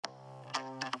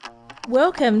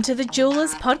Welcome to the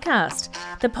Jewelers Podcast,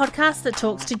 the podcast that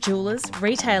talks to jewelers,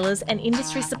 retailers, and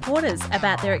industry supporters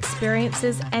about their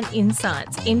experiences and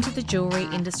insights into the jewellery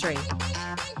industry.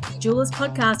 Jewelers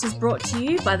Podcast is brought to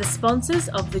you by the sponsors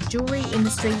of the Jewellery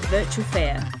Industry Virtual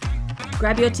Fair.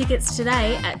 Grab your tickets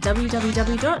today at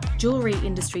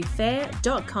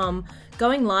www.jewelleryindustryfair.com,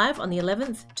 going live on the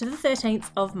 11th to the 13th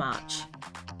of March.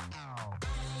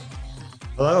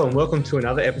 Hello and welcome to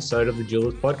another episode of the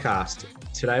Jewelers Podcast.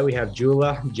 Today we have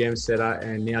jeweler, gem setter,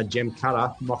 and now gem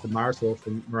cutter, Michael Murraythorpe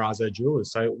from Marazzo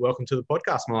Jewelers. So welcome to the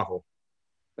podcast, Michael.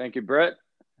 Thank you, Brett.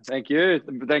 Thank you.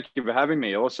 Thank you for having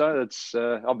me. Also,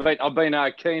 I've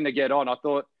been keen to get on. I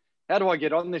thought, how do I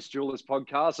get on this Jewelers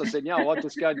Podcast? I said, I'll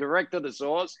just go direct to the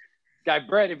source. Go,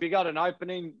 Brett, if you got an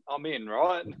opening, I'm in,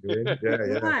 right? Yeah.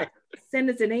 Right.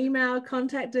 Send us an email,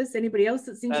 contact us. Anybody else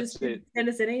that's interested, send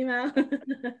us an email.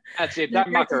 That's it.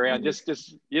 Don't muck around.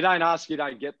 Just you don't ask, you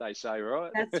don't get, they say,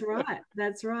 right?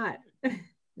 That's right.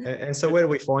 And so where do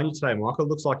we find you today, Michael? It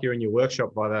looks like you're in your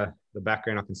workshop by the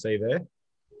background I can see there.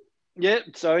 Yeah,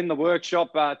 so in the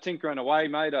workshop, tinkering away,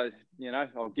 mate. I'll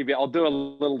do a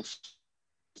little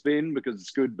spin because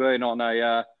it's good being on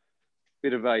a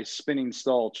bit of a spinning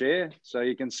style chair. So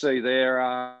you can see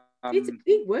there. It's a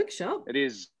big workshop. It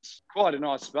is quite a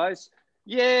nice space.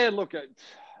 Yeah, look,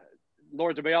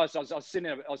 Laura, to be honest, I was sitting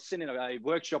in a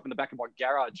workshop in the back of my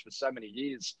garage for so many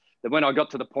years that when I got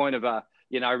to the point of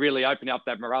really opening up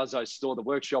that Marazzo store, the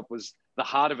workshop was the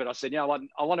heart of it. I said, I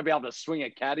want to be able to swing a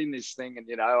cat in this thing, and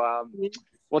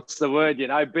what's the word? Be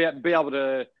able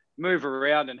to move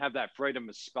around and have that freedom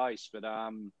of space. But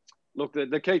look,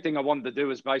 the key thing I wanted to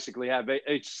do is basically have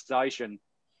each station,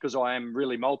 because I am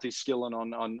really multi-skilling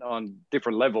on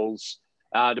different levels,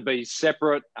 to be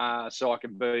separate, so I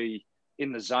can be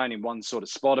in the zone in one sort of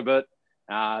spot of it,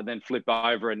 then flip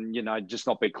over and just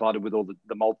not be cluttered with all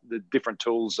the different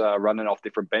tools running off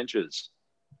different benches.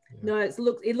 No,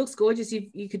 it looks gorgeous.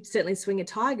 You could certainly swing a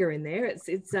tiger in there. It's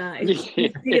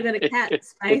bigger than a cat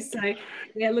space. So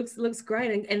yeah, it looks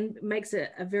great and makes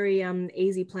it a very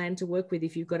easy plan to work with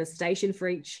if you've got a station for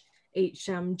each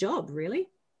job, really.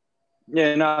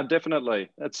 Yeah, no, definitely.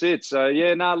 That's it. So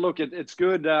yeah, no, look, it's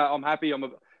good. I'm happy.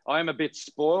 I am a bit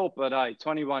spoiled, but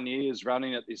 21 years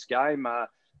running at this game.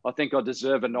 I think I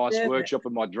deserve a nice workshop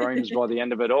of my dreams by the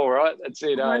end of it all, right? That's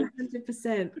it.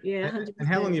 100%. Yeah, 100%. And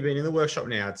how long have you been in the workshop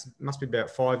now? It must be about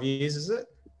 5 years, is it?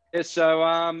 Yeah,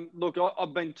 so look,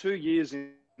 I've been 2 years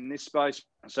in this space.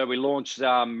 So we launched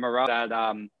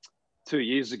Marazzo 2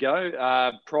 years ago.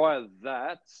 Prior to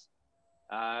that,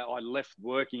 I left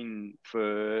working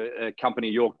for a company,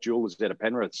 York Jewellers, out of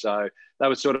Penrith. So that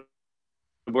was sort of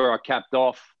where I capped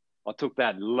off. I took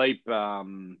that leap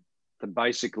to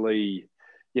basically,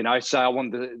 say I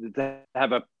wanted to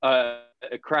have a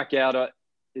crack out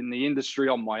in the industry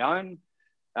on my own.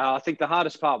 I think the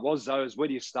hardest part was, though, is where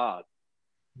do you start?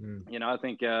 I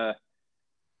think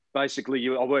basically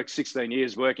I worked 16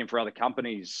 years working for other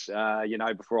companies,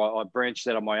 before I branched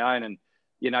out on my own. And,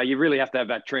 you really have to have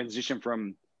that transition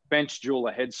from bench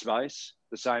jeweler headspace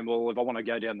to saying, well, if I want to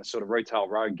go down the sort of retail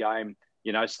road game,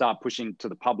 start pushing to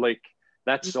the public,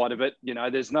 that side of it,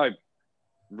 there's no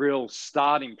real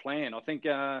starting plan. I think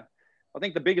the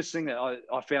biggest thing that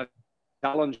I found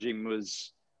challenging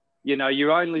was,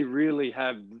 you only really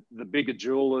have the bigger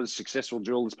jewelers, successful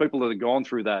jewelers, people that have gone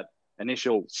through that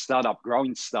initial startup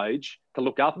growing stage to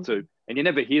look up to. And you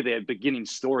never hear their beginning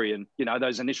story and,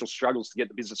 those initial struggles to get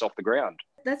the business off the ground.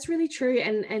 That's really true.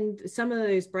 And some of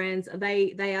those brands,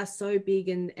 they are so big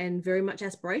and very much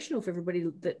aspirational for everybody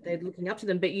that they're looking up to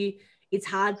them. But it is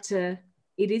hard to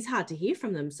hear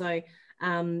from them. So,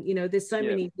 there's so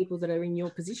many people that are in your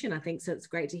position, I think. So it's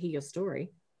great to hear your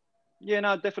story. Yeah,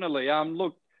 no, definitely.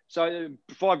 Look, so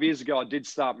 5 years ago, I did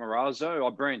start Marazzo.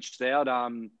 I branched out.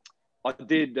 I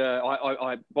did,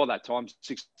 I by that time,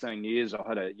 16 years, I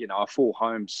had a full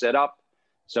home setup.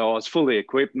 So I was fully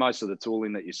equipped. Most of the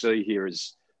tooling that you see here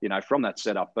is, from that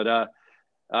setup. But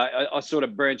I sort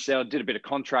of branched out, did a bit of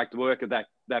contract work at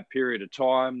that period of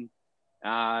time.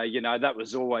 That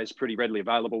was always pretty readily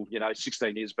available.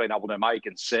 16 years being able to make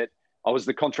and set. I was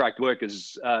the contract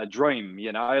worker's dream,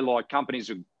 like companies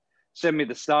would send me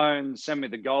the stones, send me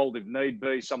the gold if need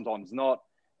be, sometimes not.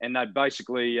 And they'd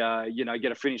basically,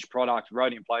 get a finished product,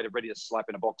 rhodium plated, ready to slap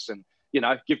in a box and,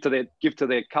 give to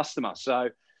their customer. So,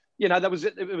 that was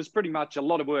it. It was pretty much a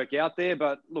lot of work out there.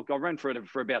 But look, I ran for it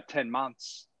for about 10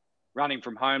 months, running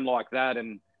from home like that.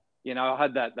 And, I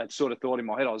had that sort of thought in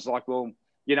my head. I was like, well,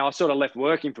 I sort of left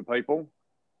working for people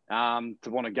to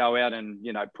want to go out and,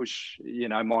 push,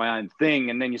 my own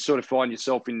thing. And then you sort of find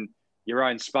yourself in your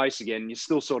own space again. You're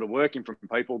still sort of working for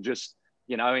people, just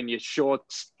you know, in your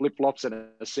shorts, flip-flops and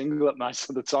a singlet most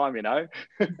of the time, you know.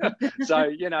 So,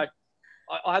 you know,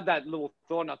 I had that little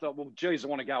thought, and I thought, well, geez, I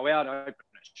want to go out, open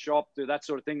a shop, do that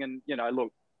sort of thing. And, you know,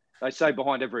 look, they say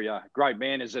behind every great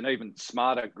man is an even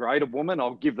smarter, greater woman.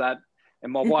 I'll give that.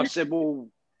 And my wife said, well,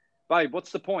 babe,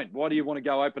 what's the point? Why do you want to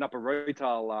go open up a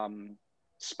retail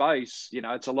space? You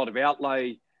know, it's a lot of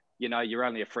outlay. You know, you're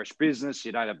only a fresh business.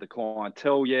 You don't have the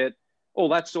clientele yet. All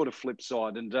that sort of flip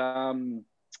side. And,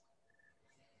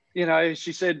 you know,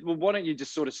 she said, well, why don't you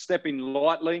just sort of step in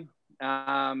lightly?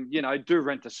 You know, do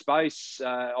rent a space.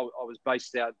 I was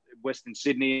based out Western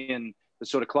Sydney, and the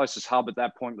sort of closest hub at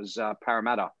that point was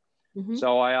Parramatta. Mm-hmm.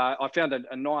 So I found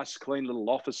a nice, clean little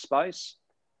office space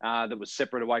that was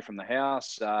separate away from the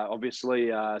house,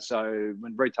 obviously. So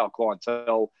when retail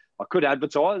clientele, I could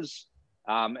advertise,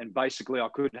 and basically I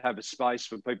could have a space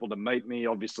for people to meet me,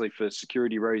 obviously for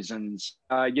security reasons.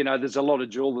 You know, there's a lot of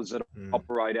jewelers that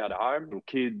operate out of home, little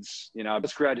kids, you know,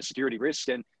 it's create a security risk.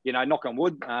 And, you know, knock on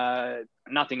wood,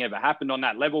 nothing ever happened on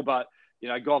that level, but, you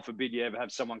know, God forbid you ever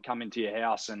have someone come into your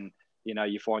house and, you know,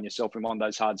 you find yourself in one of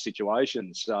those hard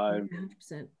situations. So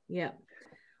 100%. Yeah.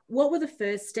 What were the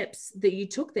first steps that you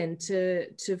took then to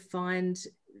find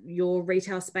your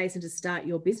retail space and to start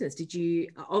your business? Did you,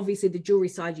 obviously the jewelry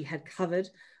side you had covered,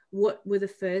 what were the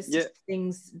first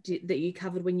things that you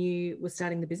covered when you were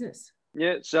starting the business?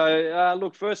 Yeah. So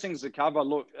look, first things to cover,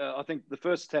 I think the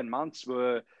first 10 months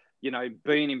were, you know,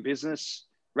 being in business,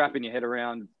 wrapping your head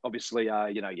around, obviously,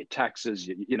 you know, your taxes,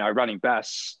 you know, running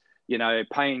BAS, you know,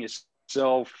 paying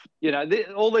yourself, you know,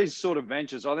 all these sort of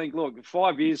ventures. I think, look,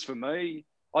 5 years for me,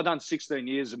 I've done 16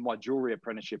 years of my jewelry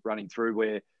apprenticeship running through,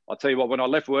 where I'll tell you what, when I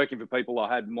left working for people,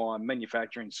 I had my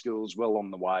manufacturing skills well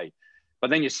on the way.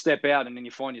 But then you step out and then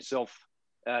you find yourself,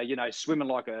 you know, swimming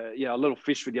like a little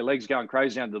fish with your legs going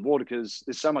crazy under the water, because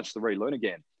there's so much to relearn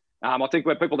again. I think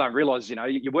where people don't realize, you know,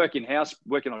 you work in-house,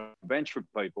 working on a bench for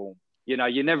people, you know,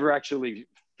 you never actually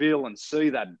feel and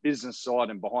see that business side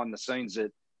and behind the scenes.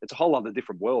 It's a whole other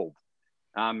different world.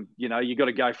 You know, you got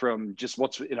to go from just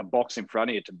what's in a box in front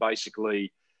of you to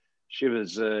basically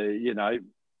shivers, you know,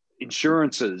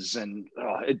 insurances, and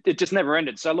it just never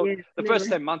ended. So look, the first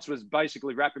 10 months was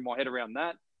basically wrapping my head around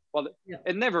that. Well,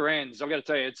 it never ends. I've got to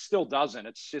tell you, it still doesn't.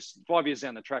 It's just 5 years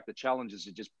down the track, the challenges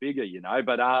are just bigger, you know.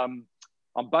 But on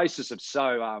basis of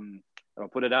I'll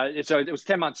put it, so it was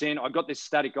 10 months in, I got this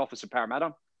static office at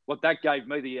Parramatta. What that gave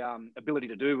me the ability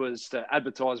to do was to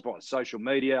advertise by social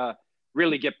media,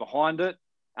 really get behind it,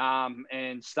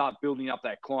 and start building up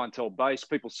that clientele base,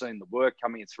 people seeing the work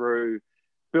coming through,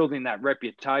 building that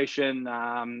reputation,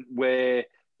 where,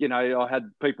 you know, I had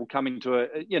people coming to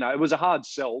it. You know, it was a hard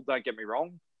sell, don't get me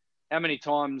wrong. How many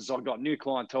times I got new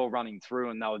clientele running through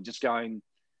and they were just going,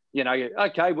 you know,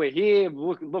 okay, we're here,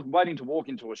 look, waiting to walk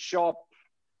into a shop,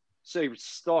 see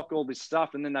stock, all this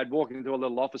stuff. And then they'd walk into a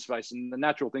little office space. And the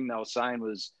natural thing they were saying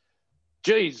was,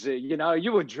 geez, you know,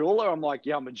 you a jeweler? I'm like,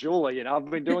 yeah, I'm a jeweler. You know, I've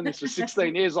been doing this for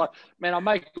 16 years. Like, man, I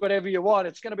make whatever you want.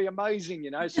 It's going to be amazing,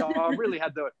 you know? So I really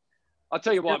had to, I'll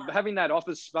tell you what, having that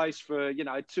office space for, you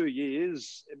know, 2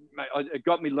 years, it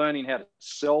got me learning how to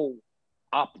sell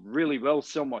up really well,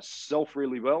 sell myself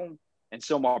really well, and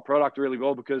sell my product really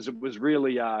well, because it was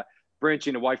really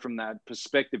branching away from that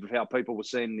perspective of how people were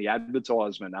seeing the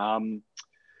advertisement.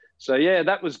 So, yeah,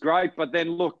 that was great. But then,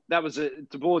 look, that was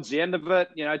towards the end of it,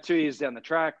 you know, 2 years down the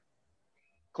track,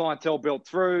 clientele built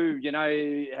through, you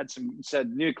know, said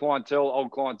new clientele,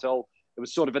 old clientele. It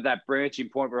was sort of at that branching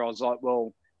point where I was like,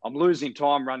 well, I'm losing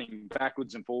time running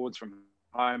backwards and forwards from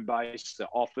home base to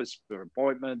office for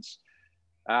appointments.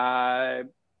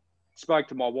 Spoke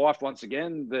to my wife once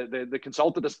again, the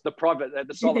consultant, the private,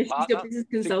 the solid partner,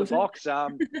 consultant. The box.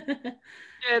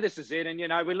 Yeah, this is it. And, you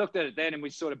know, we looked at it then and we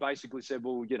sort of basically said,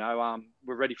 well, you know,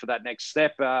 we're ready for that next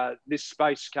step. This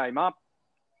space came up.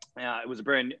 It was a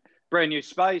brand new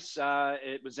space.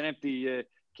 It was an empty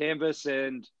canvas,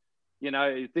 and, you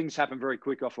know, things happen very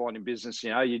quick, I find, in business.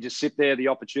 You know, you just sit there, the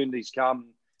opportunities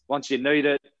come. Once you need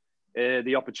it,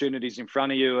 the opportunities in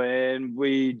front of you, and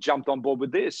we jumped on board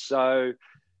with this. So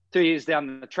 2 years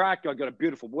down the track, I got a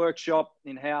beautiful workshop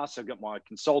in-house. I've got my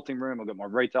consulting room. I've got my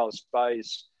retail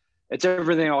space. It's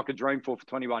everything I could dream for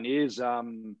 21 years.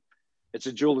 It's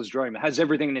a jeweler's dream. It has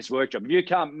everything in this workshop. If you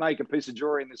can't make a piece of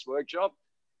jewelry in this workshop,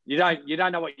 you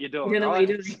don't know what you're doing. You don't know what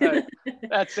you're doing. So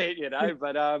that's it, you know.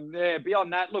 But yeah,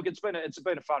 beyond that, look, it's been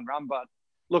a fun run. But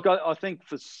look, I think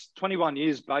for 21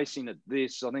 years basing at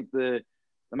this, I think the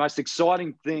most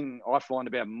exciting thing I find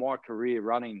about my career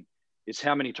running is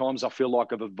how many times I feel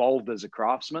like I've evolved as a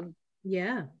craftsman.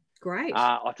 Yeah, great.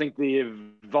 I think the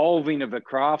evolving of a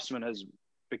craftsman has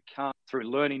become through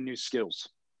learning new skills.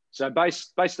 So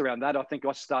based around that, I think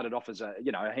I started off as a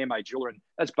handmade jeweler, and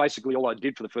that's basically all I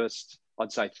did for the first,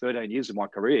 I'd say, 13 years of my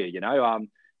career.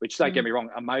 Which don't get me wrong,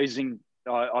 amazing.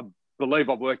 I believe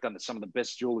I've worked under some of the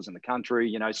best jewelers in the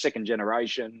country. Second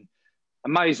generation,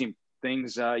 amazing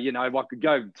things. If I could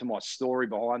go to my story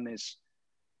behind this,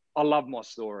 I love my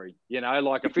story.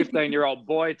 Like a 15-year-old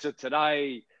boy to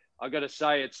today, I got to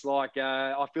say, it's like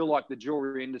I feel like the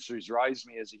jewelry industry's raised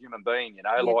me as a human being.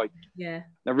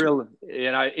 A real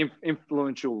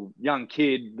influential young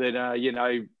kid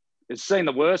that has seen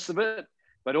the worst of it,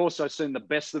 but also seen the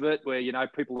best of it. Where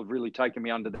people have really taken me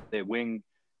under their wing.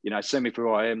 Seen me for who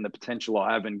I am, the potential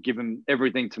I have, and given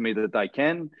everything to me that they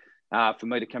can for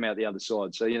me to come out the other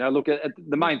side. So look,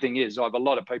 the main thing is I have a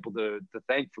lot of people to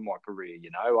thank for my career.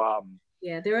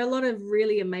 Yeah, there are a lot of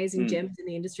really amazing gems in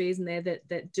the industry, isn't there,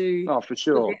 that do for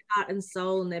sure their heart and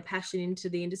soul and their passion into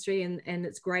the industry, and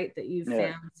it's great that you've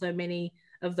found so many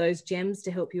of those gems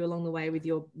to help you along the way with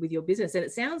your business. And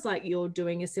it sounds like you're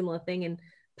doing a similar thing and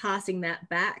passing that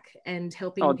back and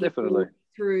helping people definitely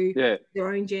through their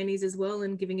own journeys as well,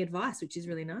 and giving advice, which is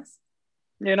really nice.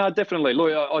 Yeah, no, definitely.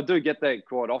 Look, I do get that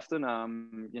quite often. I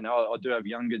do have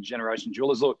younger generation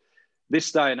jewelers. Look,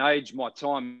 this day and age, my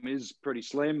time is pretty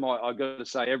slim. I got to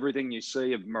say, everything you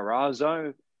see of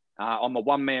Marazzo, I'm a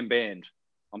one-man band.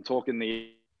 I'm talking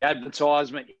the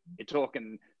advertisement, you're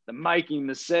talking the making,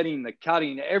 the setting, the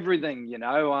cutting, everything,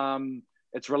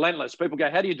 it's relentless. People go,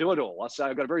 how do you do it all? I say,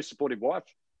 I've got a very supportive wife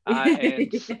and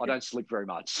I don't sleep very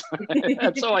much.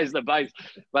 That's always the base.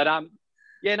 But,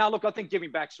 look, I think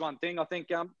giving back's one thing. I think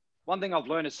one thing I've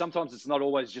learned is sometimes it's not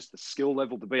always just the skill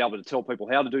level to be able to tell people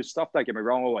how to do stuff. Don't get me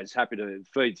wrong, I'm always happy to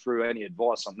feed through any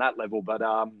advice on that level. But,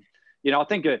 I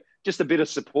think just a bit of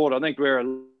support. I think where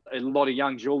a lot of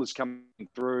young jewelers coming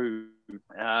through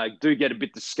do get a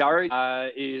bit discouraged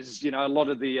is, a lot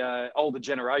of the older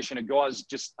generation of guys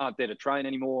just aren't there to train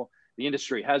anymore. The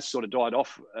industry has sort of died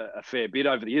off a fair bit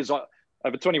over the years.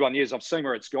 Over 21 years, I've seen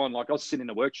where it's gone. Like I was sitting in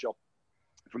a workshop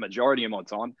for a majority of my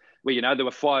time where, there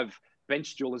were 5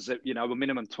 bench jewelers that, were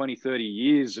minimum 20, 30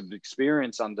 years of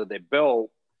experience under their belt.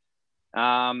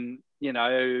 My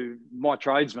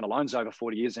tradesman alone's over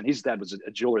 40 years and his dad was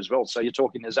a jeweler as well. So you're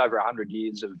talking there's over 100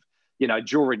 years of,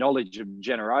 jewelry knowledge of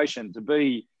generation. To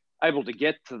be able to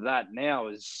get to that now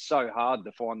is so hard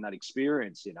to find that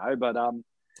experience, But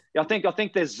I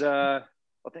think there's,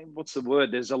 what's the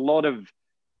word? There's a lot of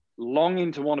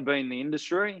longing to want to be in the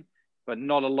industry, but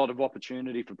not a lot of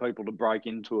opportunity for people to break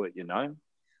into it,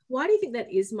 Why do you think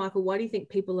that is, Michael? Why do you think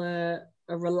people are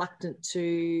reluctant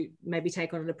to maybe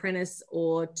take on an apprentice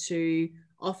or to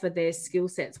offer their skill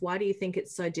sets? Why do you think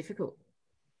it's so difficult?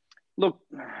 Look,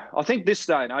 I think this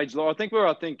day and age, I think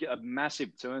a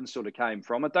massive turn sort of came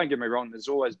from it. Don't get me wrong, there's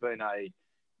always been a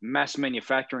mass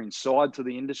manufacturing side to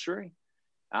the industry.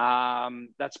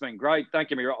 That's been great. Don't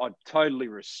get me wrong, I totally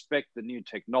respect the new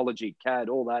technology, CAD,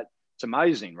 all that. It's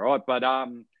amazing, right? But I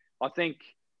think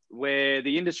where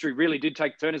the industry really did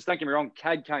take turners, don't get me wrong,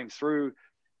 CAD came through.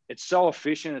 It's so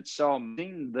efficient, it's so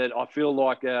amazing that I feel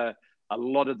like a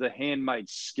lot of the handmade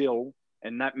skill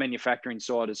and that manufacturing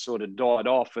side has sort of died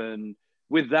off. And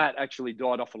with that actually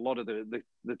died off a lot of the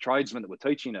tradesmen that were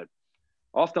teaching it.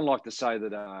 I often like to say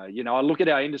that, I look at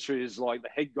our industry as like the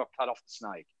head got cut off the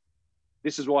snake.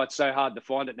 This is why it's so hard to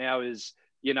find it now is,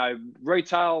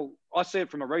 retail, I see it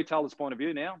from a retailer's point of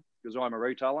view now because I'm a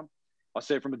retailer. I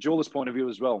see it from a jeweler's point of view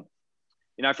as well.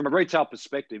 From a retail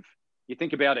perspective, you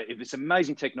think about it, if this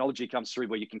amazing technology comes through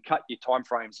where you can cut your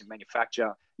timeframes in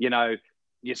manufacture,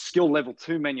 your skill level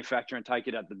to manufacture and take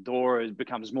it at the door, it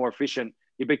becomes more efficient.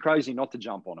 You'd be crazy not to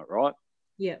jump on it, right?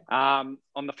 Yeah. On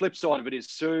the flip side of it is,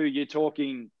 Sue, you're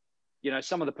talking,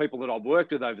 some of the people that I've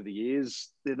worked with over the years,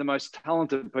 they're the most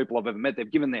talented people I've ever met.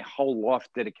 They've given their whole life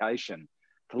dedication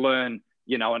to learn,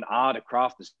 an art, a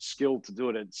craft, a skill to do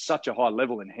it at such a high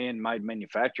level in handmade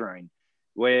manufacturing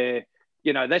where,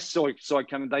 they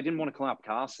didn't want to clean up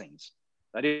castings.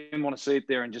 They didn't want to sit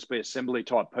there and just be assembly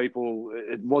type people.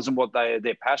 It wasn't what their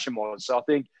passion was. So I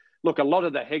think, look, a lot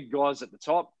of the head guys at the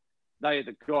top, they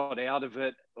either got out of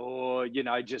it or,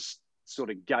 just sort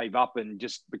of gave up and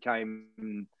just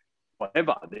became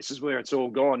whatever. This is where it's all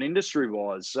gone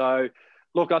industry-wise. So,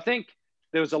 look, I think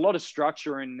there was a lot of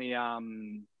structure in the,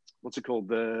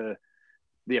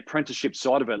 the apprenticeship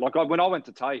side of it. Like when I went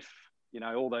to TAFE,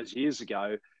 all those years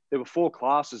ago, there were 4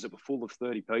 classes that were full of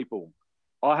 30 people.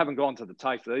 I haven't gone to the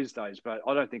TAFE these days, but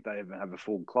I don't think they even have a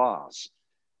full class.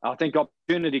 I think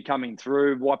opportunity coming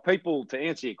through, to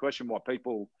answer your question, why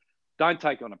people don't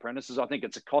take on apprentices, I think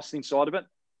it's a costing side of it.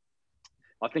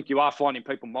 I think you are finding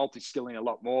people multi-skilling a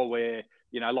lot more where,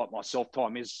 like myself,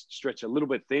 time is stretched a little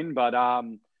bit thin, but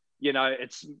you know,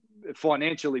 it's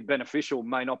financially beneficial,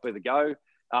 may not be the go.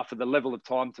 For the level of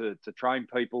time to train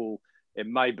people, it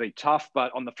may be tough.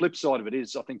 But on the flip side of it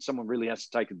is, I think someone really has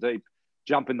to take a deep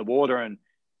jump in the water. And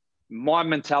my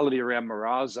mentality around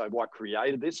Marazzo, why I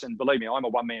created this, and believe me, I'm a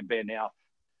one-man band now.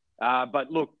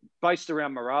 But look, based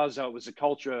around Marazzo, it was a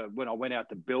culture when I went out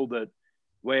to build it,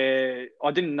 where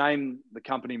I didn't name the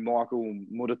company Michael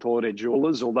Muratore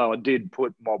Jewelers, although I did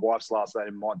put my wife's last name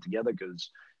and mine together because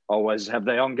I always have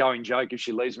the ongoing joke, if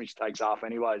she leaves me, she takes half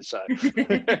anyway. So,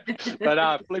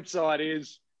 but flip side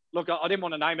is, look, I didn't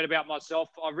want to name it about myself.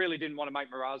 I really didn't want to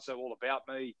make Marazzo all about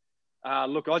me.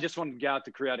 Look, I just wanted to go out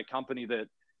to create a company that,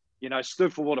 you know,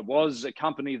 stood for what it was, a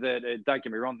company that, don't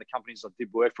get me wrong, the companies I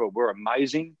did work for were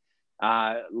amazing.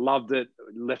 Loved it,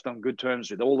 left on good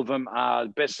terms with all of them.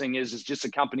 The best thing is it's just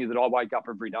a company that I wake up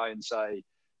every day and say,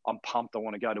 I'm pumped, I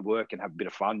want to go to work and have a bit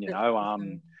of fun, you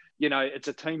know. You know, it's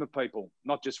a team of people,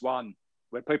 not just one,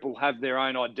 where people have their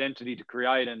own identity to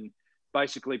create and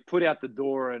basically put out the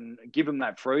door and give them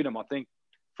that freedom. I think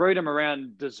freedom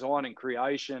around design and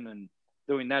creation and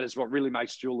doing that is what really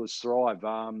makes jewelers thrive.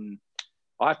 I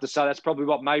have to say that's probably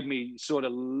what made me sort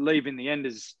of leave in the end,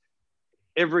 is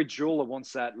every jeweler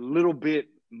wants that little bit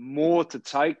more to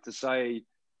take to say,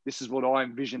 this is what I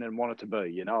envision and want it to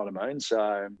be. You know what I mean?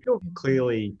 So you're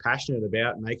clearly passionate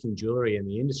about making jewelry in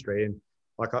the industry. And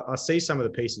like, I see some of the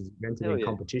pieces mentioned in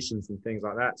competitions and things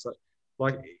like that. So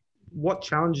like, what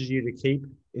challenges you to keep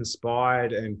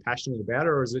inspired and passionate about it?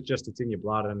 Or is it just, it's in your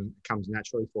blood and comes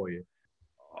naturally for you?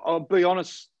 I'll be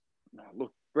honest.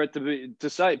 Look, Brett, to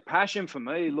say passion for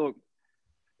me, look,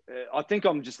 I think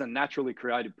I'm just a naturally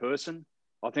creative person.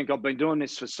 I think I've been doing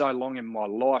this for so long in my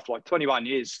life, like 21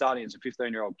 years, starting as a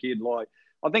 15-year-old kid. Like,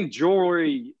 I think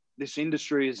jewelry, this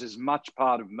industry, is as much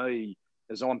part of me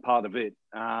as I'm part of it.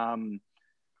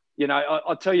 You know,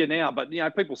 I'll tell you now, but, you know,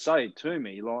 people say to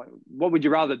me, like, what would you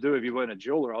rather do if you weren't a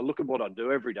jeweler? I look at what I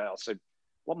do every day. I said,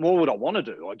 what more would I want to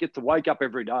do? I get to wake up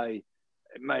every day.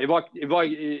 Mate, if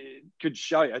I could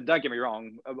show you, and don't get me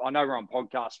wrong, I know we're on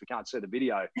podcast, we can't see the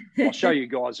video. I'll show you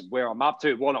guys where I'm up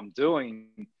to, what I'm doing.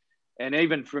 And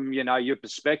even from, you know, your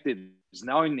perspective,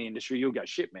 knowing the industry, you'll go,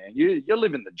 shit, man, you're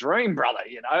living the dream, brother.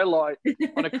 You know, like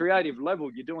on a creative level,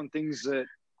 you're doing things that,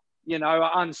 you know,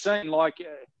 are unseen. Like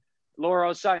Laura, I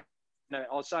was saying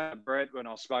to Brett when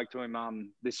I spoke to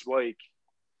him this week,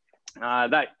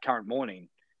 that current morning,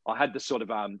 I had to sort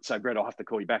of say, Brett, I'll have to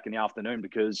call you back in the afternoon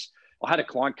because I had a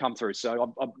client come through.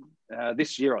 So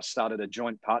this year I started a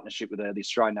joint partnership with the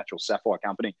Australian Natural Sapphire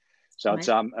Company. So it's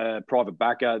a private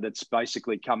backer that's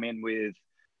basically come in with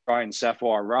Australian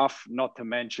Sapphire Rough, not to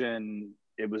mention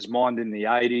it was mined in the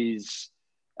 80s,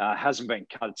 hasn't been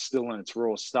cut, it's still in its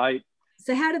raw state.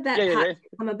 So how did that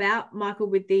come about, Michael,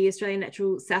 with the Australian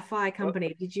Natural Sapphire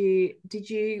Company? Did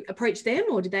you approach them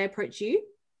or did they approach you?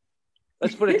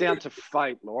 Let's put it down to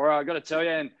fate, Laura. I got to tell you,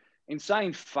 and in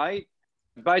saying fate,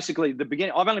 basically the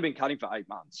beginning, I've only been cutting for 8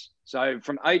 months. So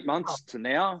from 8 months to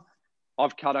now,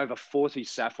 I've cut over 40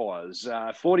 sapphires,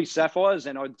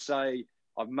 and I'd say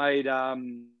I'm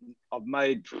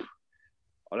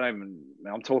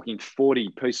talking 40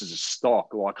 pieces of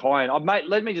stock. Like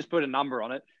let me just put a number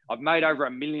on it. I've made over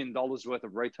 $1 million worth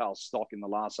of retail stock in the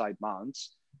last 8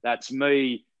 months. That's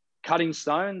me cutting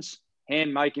stones,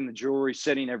 hand making the jewelry,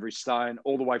 setting every stone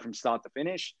all the way from start to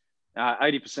finish.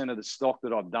 80% of the stock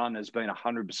that I've done has been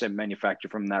 100% manufactured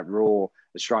from that raw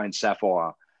Australian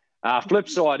sapphire. Flip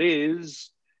side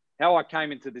is how I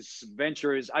came into this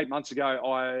venture is 8 months ago,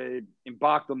 I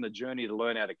embarked on the journey to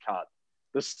learn how to cut.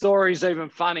 The story's even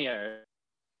funnier.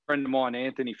 A friend of mine,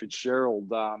 Anthony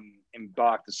Fitzgerald,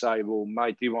 embarked to say, well,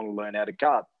 mate, do you want to learn how to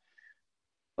cut?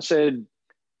 I said,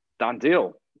 done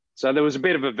deal. So there was a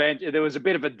bit of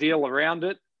a deal around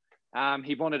it.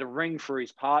 He wanted a ring for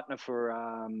his partner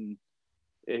for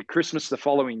Christmas the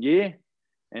following year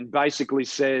and basically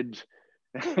said,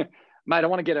 mate, I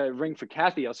want to get a ring for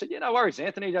Kathy. I said, yeah, no worries,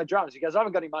 Anthony, no dramas. He goes, I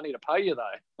haven't got any money to pay you,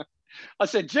 though. I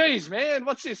said, geez, man,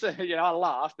 what's this? You know, I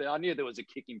laughed. I knew there was a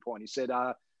kicking point. He said,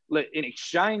 in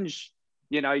exchange,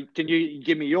 you know, can you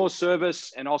give me your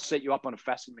service and I'll set you up on a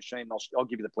faceting machine. I'll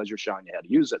give you the pleasure of showing you how to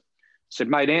use it. I said,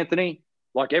 mate, Anthony,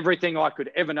 like everything I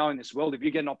could ever know in this world, if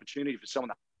you get an opportunity for someone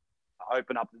to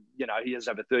open up, you know, he has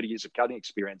over 30 years of cutting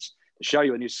experience to show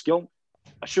you a new skill.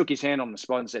 I shook his hand on the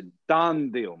spot and said,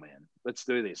 done deal, man. Let's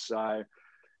do this. So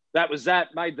that was that,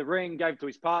 made the ring, gave it to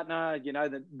his partner. You know,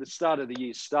 the start of the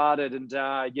year started and,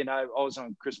 you know, I was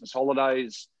on Christmas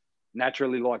holidays.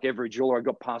 Naturally, like every jeweler, I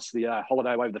got past the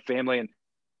holiday away with the family and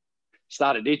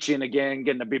started itching again,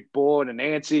 getting a bit bored and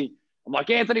antsy. I'm like,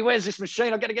 Anthony, where's this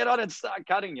machine? I've got to get on and start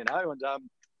cutting, you know. And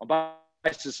on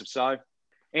basis of so,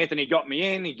 Anthony got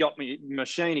me in. He got me a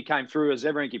machine. He came through as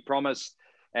everything he promised.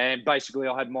 And basically,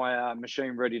 I had my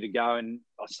machine ready to go, and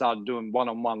I started doing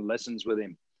one-on-one lessons with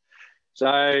him.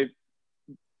 So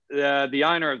the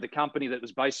owner of the company that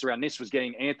was based around this was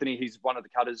getting Anthony. He's one of the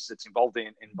cutters that's involved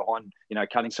in behind,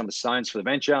 cutting some of the stones for the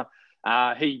venture.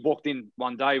 He walked in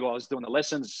one day while I was doing the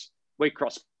lessons. We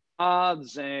crossed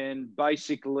paths, and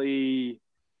basically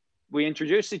we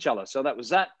introduced each other. So that was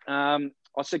that. I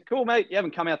said, cool, mate. You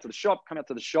haven't come out to the shop. Come out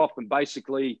to the shop, and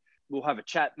basically we'll have a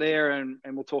chat there, and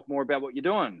we'll talk more about what you're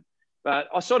doing. But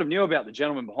I sort of knew about the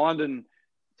gentleman behind, and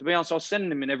to be honest, I was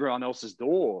sending him in everyone else's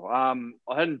door.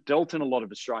 I hadn't dealt in a lot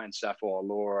of Australian sapphire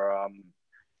law.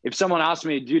 If someone asked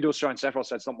me, do you do Australian sapphire? I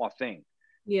said, it's not my thing.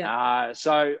 Yeah.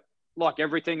 So like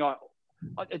everything,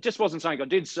 it just wasn't something I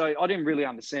did. So I didn't really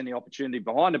understand the opportunity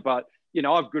behind it. But,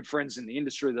 I have good friends in the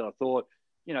industry that I thought,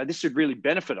 this should really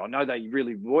benefit. I know they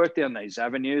really work down these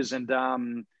avenues. And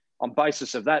on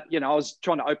basis of that, I was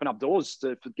trying to open up doors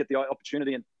to get the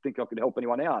opportunity and think I could help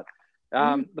anyone out.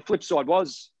 The flip side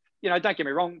was, don't get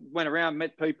me wrong, went around,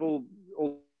 met people,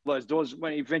 all those doors.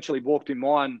 When he eventually walked in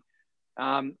mine,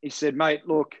 he said, mate,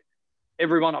 look,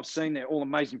 everyone I've seen there, all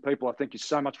amazing people. I thank you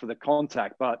so much for the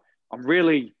contact, but I'm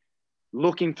really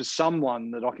looking for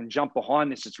someone that I can jump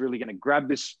behind this. It's really going to grab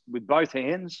this with both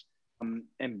hands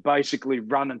and basically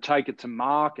run and take it to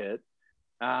market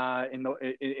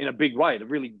in a big way, to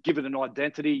really give it an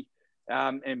identity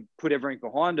and put everything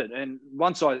behind it. And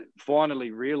once I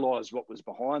finally realised what was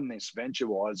behind this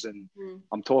venture-wise, and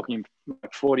I'm talking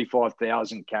like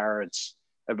 45,000 carats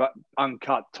of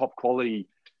uncut, top quality,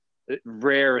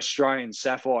 rare Australian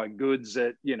sapphire goods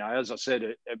that, as I said,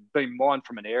 have been mined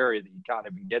from an area that you can't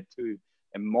even get to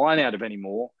and mine out of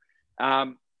anymore.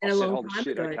 I said, holy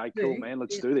shit, okay, cool, man,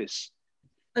 let's do this.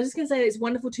 I was just going to say, it's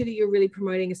wonderful too that you're really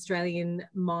promoting Australian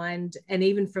mined, and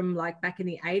even from like back in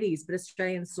the 80s, but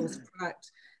Australian sourced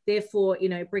product. Therefore,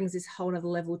 it brings this whole other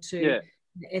level to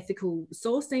ethical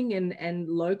sourcing and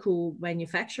local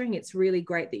manufacturing. It's really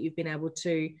great that you've been able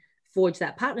to forge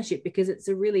that partnership, because it's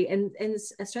a really, and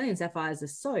Australian sapphires are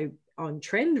so on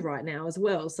trend right now as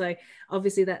well. So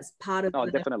obviously that's part of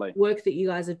the work that you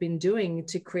guys have been doing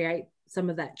to create some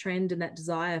of that trend and that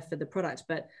desire for the product.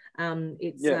 But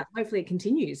hopefully it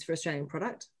continues for Australian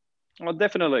product. Oh,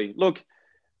 definitely. Look,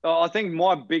 I think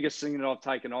my biggest thing that I've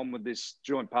taken on with this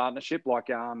joint partnership, like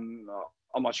I'm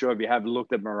not sure if you have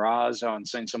looked at Marazo and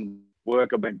seen some work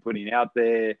I've been putting out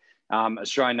there,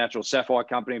 Australian Natural Sapphire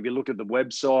Company. If you look at the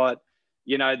website,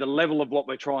 the level of what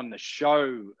we're trying to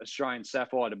show Australian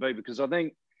sapphire to be, because I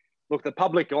think, look, the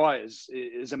public eye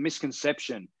is a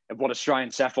misconception of what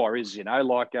Australian sapphire is,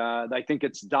 they think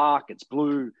it's dark, it's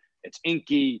blue, it's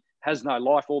inky, has no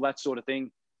life, all that sort of thing.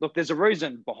 Look, there's a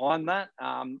reason behind that.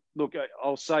 Look,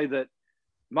 I'll say that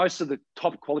most of the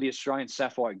top quality Australian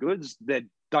sapphire goods, they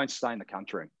don't stay in the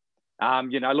country.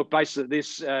 Look, basically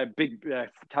this big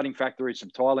cutting factories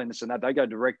from Thailand, this and that, they go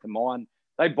direct to mine.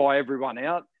 They buy everyone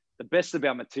out. The best of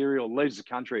our material leaves the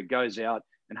country, it goes out,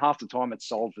 and half the time it's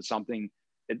sold for something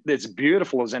that's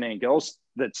beautiful as anything else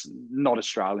that's not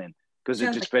Australian, because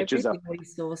it just fetches up.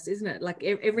 Sourced, isn't it? Like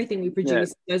everything we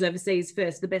produce goes overseas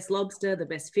first. The best lobster, the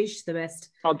best fish, the best.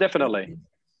 Oh, definitely.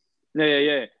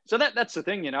 Yeah. So that's the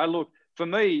thing, Look, for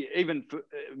me, even for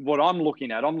what I'm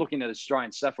looking at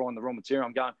Australian sapphire and the raw material.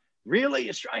 I'm going, really,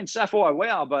 Australian sapphire?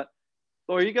 Wow! But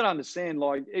Laura, you got to understand,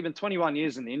 like, even 21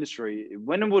 years in the industry,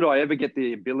 when would I ever get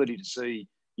the ability to see,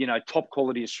 top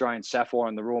quality Australian sapphire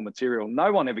and the raw material?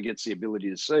 No one ever gets the ability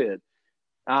to see it.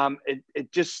 The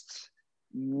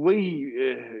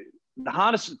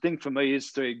hardest thing for me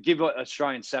is to give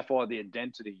Australian sapphire the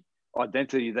identity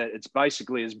that it's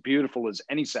basically as beautiful as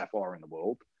any sapphire in the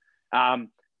world.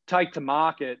 Take to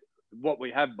market what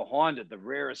we have behind it, the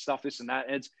rarest stuff, this and that.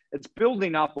 And it's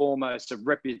building up almost a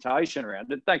reputation around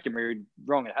it. Don't get me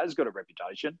wrong, it has got a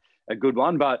reputation, a good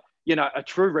one, but a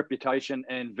true reputation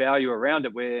and value around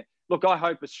it, where, look, I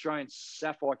hope Australian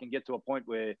sapphire can get to a point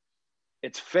where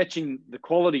it's fetching the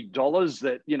quality dollars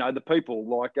that, the people,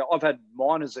 like, I've had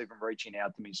miners even reaching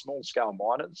out to me, small scale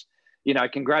miners,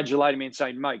 congratulating me and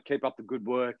saying, mate, keep up the good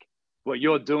work. What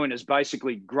you're doing is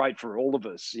basically great for all of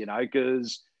us,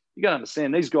 because you got to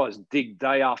understand, these guys dig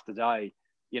day after day,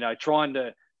 trying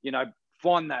to,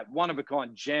 find that one of a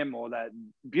kind gem or that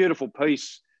beautiful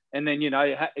piece. And then,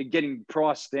 getting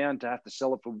priced down to have to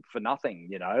sell it for nothing,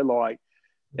 like,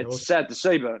 it's sad to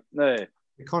see, but yeah.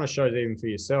 It kind of shows even for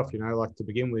yourself, like, to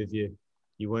begin with, you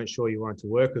weren't sure you wanted to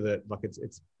work with it. Like,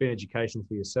 it's been education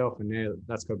for yourself, and now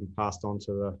that's got to be passed on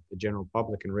to the general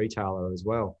public and retailer as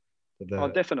well.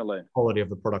 Definitely. Quality of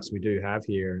the products we do have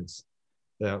here.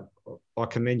 I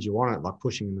commend you on it, like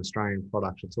pushing an Australian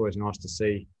product. It's always nice to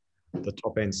see the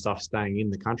top end stuff staying in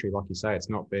the country. Like you say, it's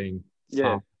not being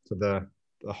farmed to the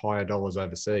higher dollars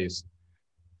overseas.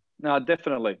 No,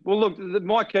 definitely. Well, look,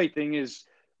 my key thing is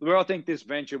where I think this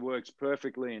venture works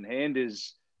perfectly in hand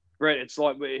is, Brett, it's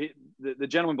like the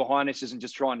gentleman behind us isn't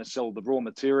just trying to sell the raw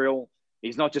material.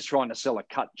 He's not just trying to sell a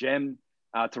cut gem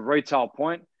to retail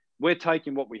point. We're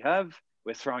taking what we have,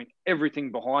 we're throwing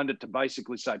everything behind it to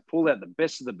basically say, pull out the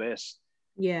best of the best.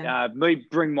 Yeah. Me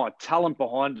bring my talent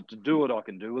behind it to do what I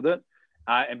can do with it,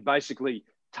 and basically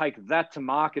take that to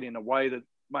market in a way that,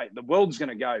 mate, the world's going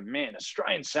to go, man,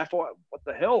 Australian sapphire, what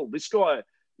the hell? This guy,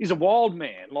 he's a wild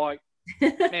man. Like,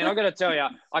 man, I got to tell you,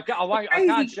 I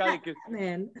can't show you.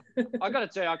 Man, I got to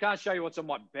tell you, I can't show you what's on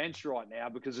my bench right now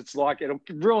because it's like it'll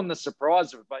ruin the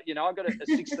surprise of it. But I got a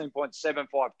 16.75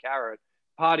 carat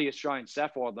party Australian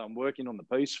sapphire that I'm working on the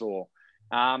piece for.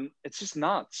 It's just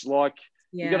nuts. Like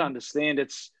you got to understand,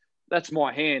 that's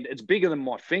my hand. It's bigger than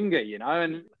my finger,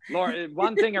 And Laura,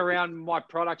 one thing around my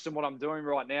products and what I'm doing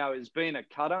right now is being a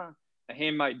cutter, a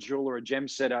handmade jeweler, a gem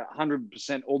setter,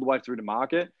 100% all the way through to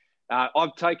market.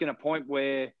 I've taken a point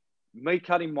where me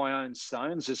cutting my own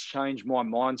stones has changed my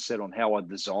mindset on how I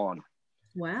design.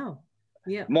 Wow.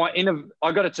 Yeah.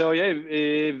 I got to tell you,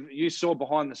 if you saw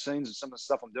behind the scenes of some of the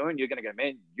stuff I'm doing, you're going to go,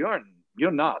 man,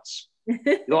 you're nuts.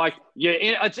 Like,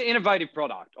 it's an innovative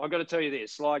product. I got to tell you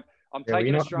this. Like, I'm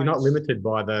taking you're not limited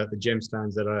by the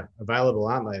gemstones that are available,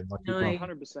 aren't they? Like, no,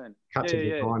 100%. Cut to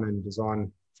design and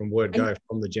design from word go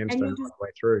from the gemstone right the way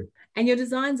through. And your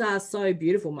designs are so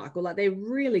beautiful, Michael. Like, they're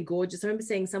really gorgeous. I remember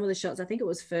seeing some of the shots. I think it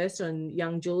was first on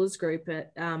Young Jewelers Group,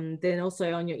 then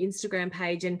also on your Instagram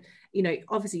page. And,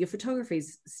 obviously your photography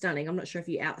is stunning. I'm not sure if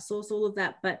you outsource all of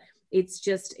that, but it's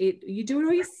just you do it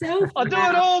all yourself. I do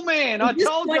it all, man. I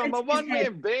told you I'm a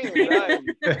one-man band.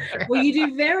 Well, you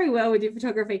do very well with your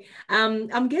photography.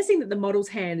 I'm guessing that the model's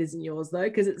hand isn't yours though,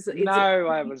 because it's no,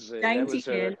 I was dainty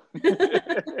hand.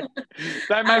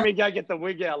 Don't make me go get the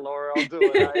wig out, Laura. I'll do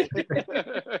it.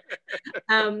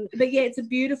 But yeah, it's a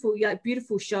beautiful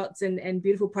shots and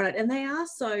beautiful product, and they are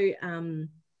so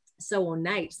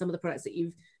ornate. Some of the products that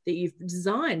you've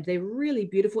designed, they're really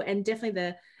beautiful, and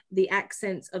definitely the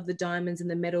accents of the diamonds and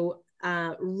the metal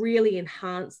really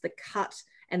enhance the cut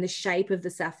and the shape of the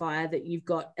sapphire that you've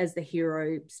got as the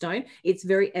hero stone. It's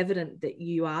very evident that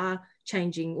you are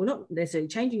changing, well, not necessarily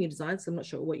changing your design, so I'm not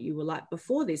sure what you were like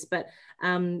before this, but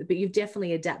you've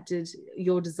definitely adapted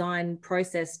your design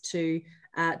process to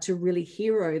really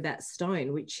hero that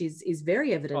stone, which is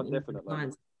very evident in the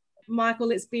designs. Michael,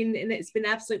 it's been an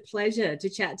absolute pleasure to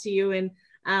chat to you, and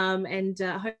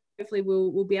hopefully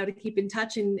we'll be able to keep in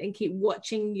touch and keep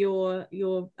watching your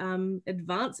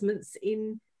advancements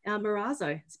in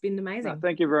Marazzo. It's been amazing. No,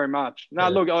 thank you very much. No,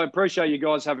 look, I appreciate you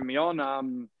guys having me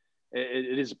on.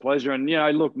 It is a pleasure. And,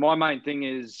 look, my main thing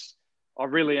is I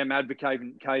really am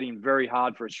advocating very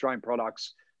hard for Australian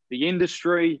products. The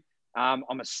industry,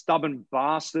 I'm a stubborn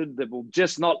bastard that will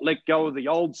just not let go of the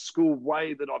old school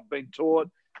way that I've been taught.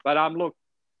 But look,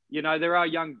 there are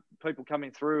young people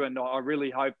coming through, and I really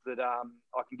hope that I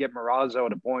can get Marazzo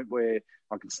at a point where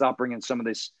I can start bringing some of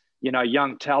this,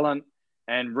 young talent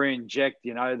and re-inject,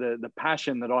 the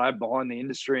passion that I have behind the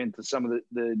industry into some of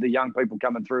the young people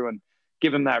coming through, and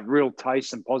give them that real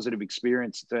taste and positive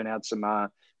experience to turn out some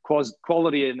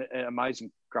quality and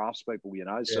amazing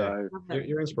craftspeople, So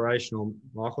you're inspirational,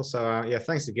 Michael. So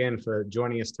thanks again for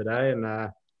joining us today,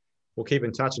 and we'll keep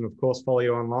in touch, and of course follow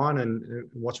you online and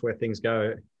watch where things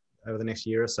go over the next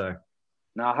year or so.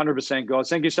 No, 100%, guys.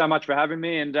 Thank you so much for having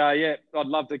me. And I'd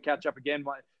love to catch up again.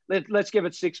 Let's give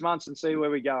it 6 months and see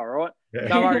where we go. All right. Yeah.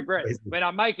 Don't worry, Brett. When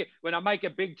I make it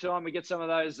big time, we get some of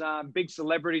those big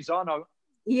celebrities on.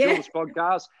 Jules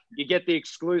podcast, you get the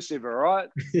exclusive. All right.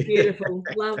 Beautiful.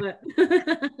 Love it.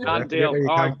 Done deal.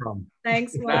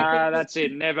 Thanks, Michael. Nah, that's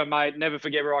it. Never, mate. Never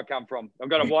forget where I come from.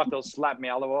 I've got a wife that'll slap me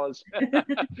otherwise.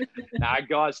 Nah,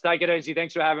 guys, take it easy.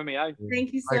 Thanks for having me.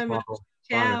 Thank you so much.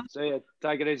 Ciao. See you.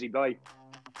 Take it easy. Bye.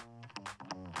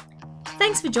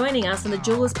 Thanks for joining us on the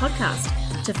Jewelers Podcast.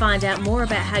 To find out more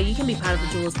about how you can be part of the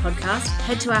Jewelers Podcast,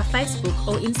 head to our Facebook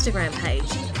or Instagram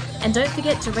page. And don't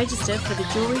forget to register for the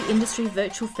Jewellery Industry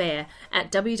Virtual Fair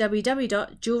at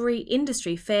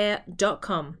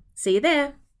www.jewelleryindustryfair.com. See you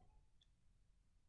there.